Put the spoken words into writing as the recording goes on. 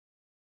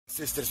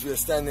Sisters, we are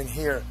standing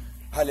here.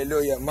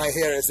 Hallelujah. My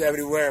hair is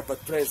everywhere,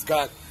 but praise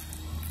God.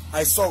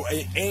 I saw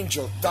an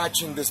angel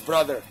touching this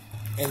brother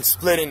and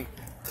splitting.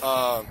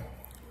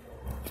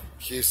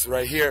 He's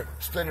right here,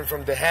 splitting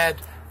from the head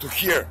to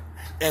here.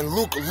 And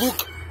look.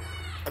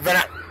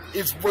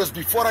 It was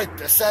before I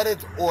said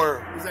it, or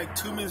it was like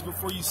 2 minutes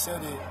before you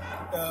said it.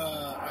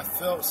 I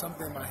felt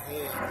something in my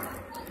head,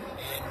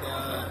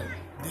 and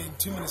then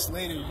 2 minutes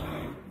later,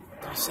 you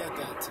said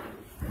that to me.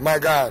 My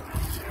God,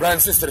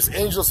 brothers and sisters,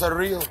 angels are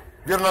real.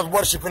 We're not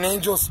worshiping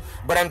angels,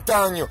 but I'm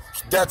telling you,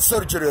 that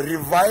surgery,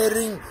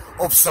 rewiring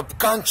of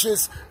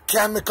subconscious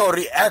chemical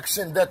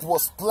reaction that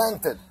was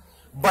planted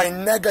by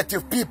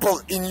negative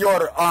people in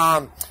your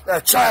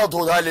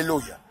childhood,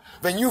 hallelujah.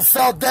 When you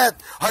felt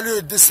that,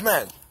 hallelujah, this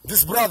man,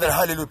 this brother,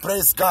 hallelujah,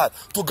 praise God.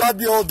 To God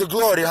be all the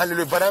glory,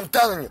 hallelujah. But I'm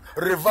telling you,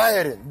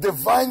 rewiring,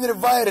 divine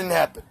rewiring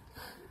happened.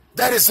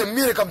 That is a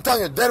miracle, I'm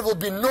telling you. There will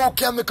be no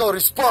chemical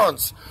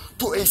response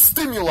to a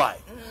stimuli.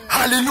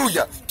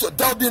 Hallelujah.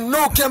 There will be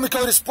no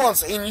chemical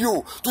response in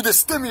you to the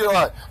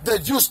stimuli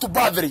that used to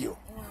bother you.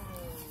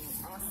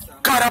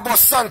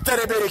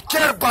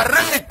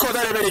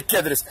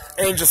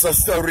 Angels are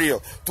still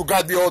real. To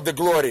God be all the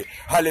glory.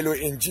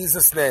 Hallelujah. In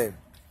Jesus' name.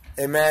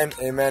 Amen,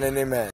 amen, and amen.